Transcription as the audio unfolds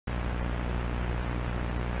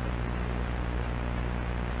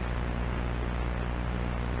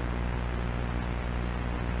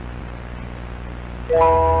Why,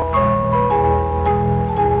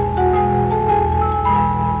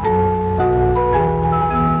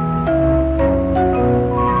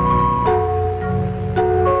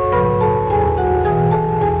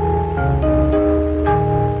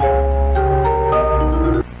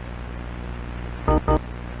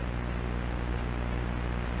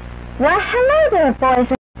 hello there, boys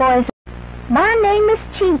and boys. My name is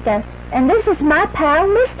Chica, and this is my pal,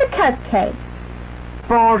 Mr. Cupcake.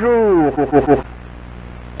 Bonjour.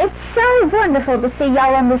 It's so wonderful to see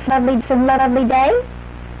y'all on this lovely day.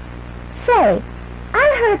 Say,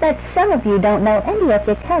 I heard that some of you don't know any of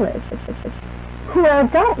your colors. Well,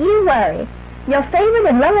 don't you worry. Your favorite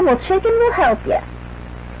and lovable chicken will help you.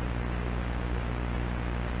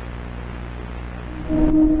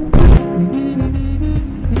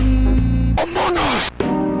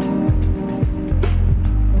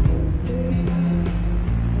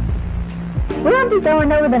 We'll be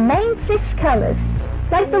going over the main 6 colors,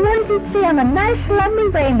 like the ones you'd see on a nice lovely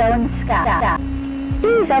rainbow in the sky.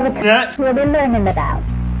 These are the colors we'll be learning about.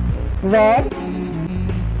 Red,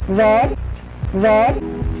 red, red,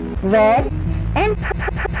 red, and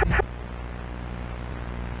purple.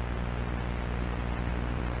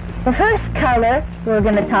 The first color we're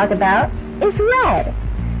going to talk about is red.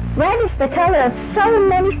 Red is the color of so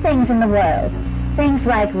many things in the world. Things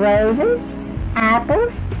like roses,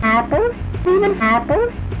 apples, even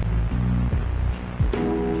apples.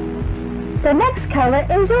 The next color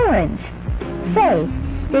is orange. Say,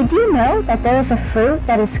 did you know that there is a fruit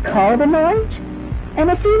that is called an orange? And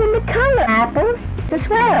it's even the color apples as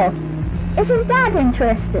well. Isn't that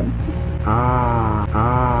interesting?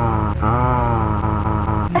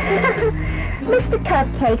 Mr.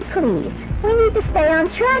 Cupcake, please. We need to stay on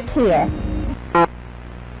track here.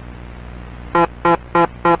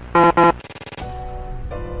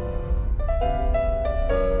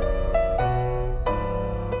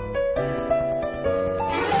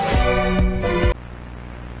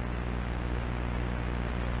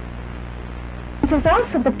 Which is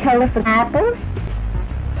also the color for apples,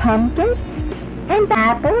 pumpkins, and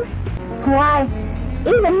apples. Why,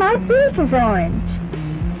 even my beak is orange.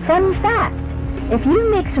 Fun fact, if you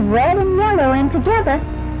mix red and yellow in together,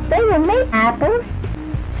 they will make apples.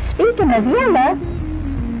 Speaking of yellow,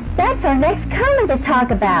 that's our next color to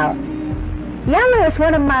talk about. Yellow is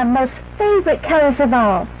one of my most favorite colors of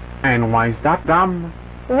all. And why is that dumb?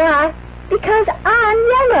 Why? Because I'm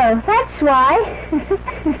yellow, that's why.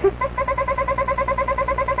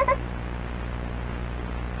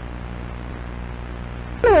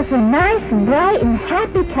 Yellow is a nice, bright, and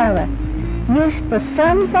happy color, used for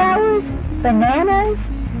sunflowers, bananas,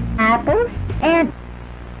 apples, and